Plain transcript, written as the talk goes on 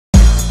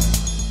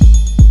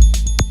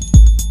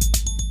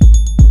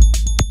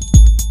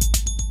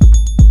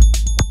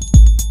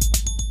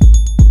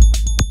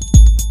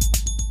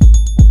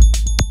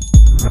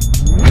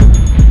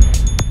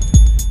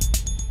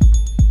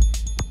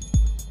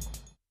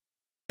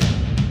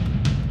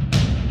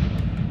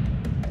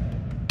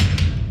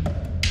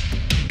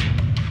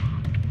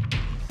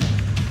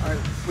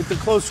the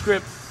close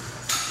grip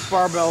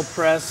barbell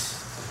press,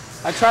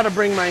 I try to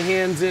bring my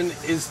hands in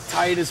as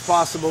tight as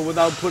possible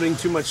without putting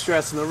too much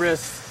stress on the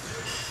wrist.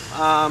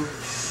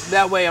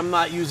 That way I'm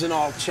not using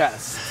all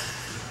chest.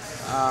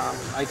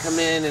 I come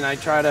in and I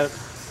try to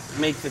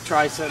make the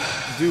tricep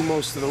do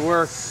most of the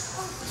work.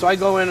 So I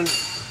go in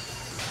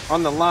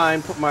on the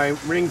line, put my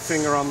ring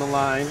finger on the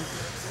line,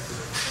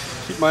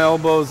 keep my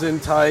elbows in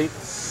tight,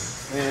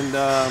 and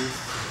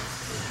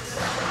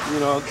you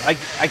know,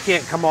 I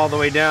can't come all the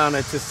way down.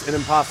 It's just an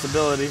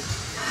impossibility.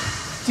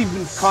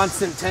 Keeping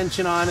constant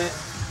tension on it,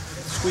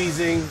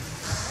 squeezing,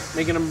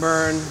 making them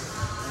burn.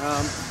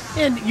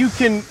 And you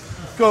can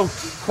go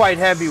quite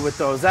heavy with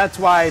those. That's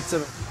why it's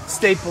a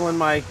staple in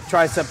my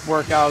tricep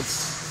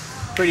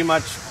workouts pretty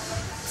much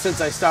since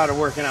I started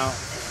working out.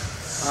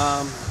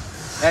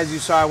 As you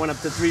saw, I went up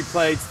to 3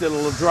 plates, did a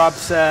little drop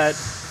set.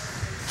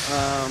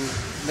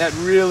 That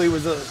really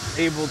was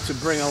able to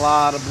bring a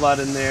lot of blood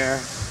in there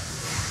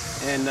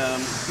and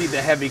be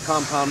the heavy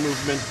compound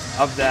movement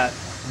of that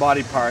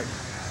body part.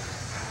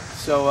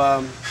 So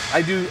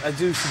I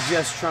do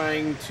suggest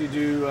trying to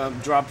do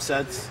drop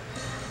sets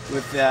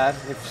with that,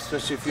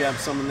 especially if you have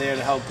someone there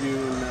to help you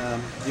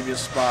and give you a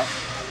spot.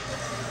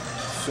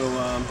 So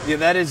yeah,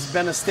 that has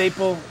been a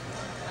staple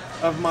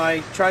of my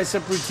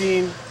tricep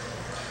routine.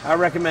 I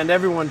recommend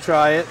everyone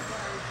try it.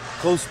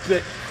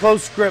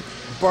 Close grip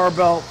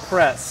barbell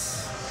press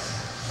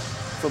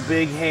for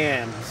big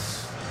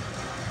hands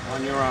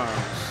on your arms.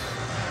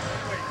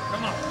 Wait,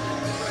 come on.